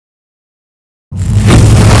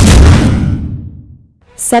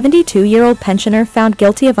72-year-old pensioner found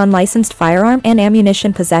guilty of unlicensed firearm and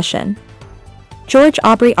ammunition possession. George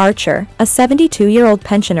Aubrey Archer, a 72-year-old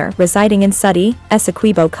pensioner residing in Suddy,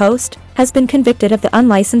 Essequibo Coast, has been convicted of the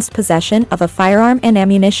unlicensed possession of a firearm and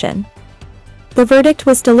ammunition. The verdict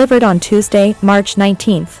was delivered on Tuesday, March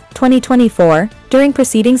 19, 2024, during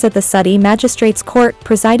proceedings at the Suddy Magistrates Court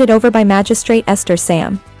presided over by Magistrate Esther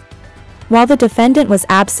Sam. While the defendant was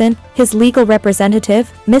absent, his legal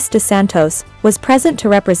representative, Ms. DeSantos, was present to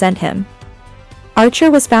represent him. Archer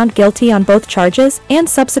was found guilty on both charges and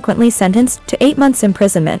subsequently sentenced to 8 months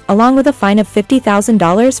imprisonment along with a fine of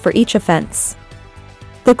 $50,000 for each offense.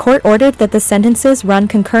 The court ordered that the sentences run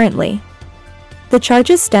concurrently. The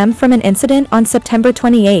charges stem from an incident on September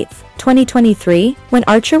 28, 2023, when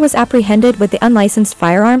Archer was apprehended with the unlicensed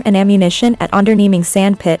firearm and ammunition at Onderneming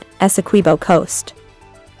Sandpit, Essequibo Coast.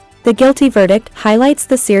 The guilty verdict highlights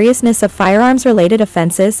the seriousness of firearms-related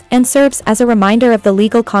offenses and serves as a reminder of the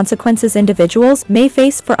legal consequences individuals may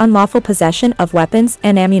face for unlawful possession of weapons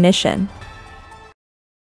and ammunition.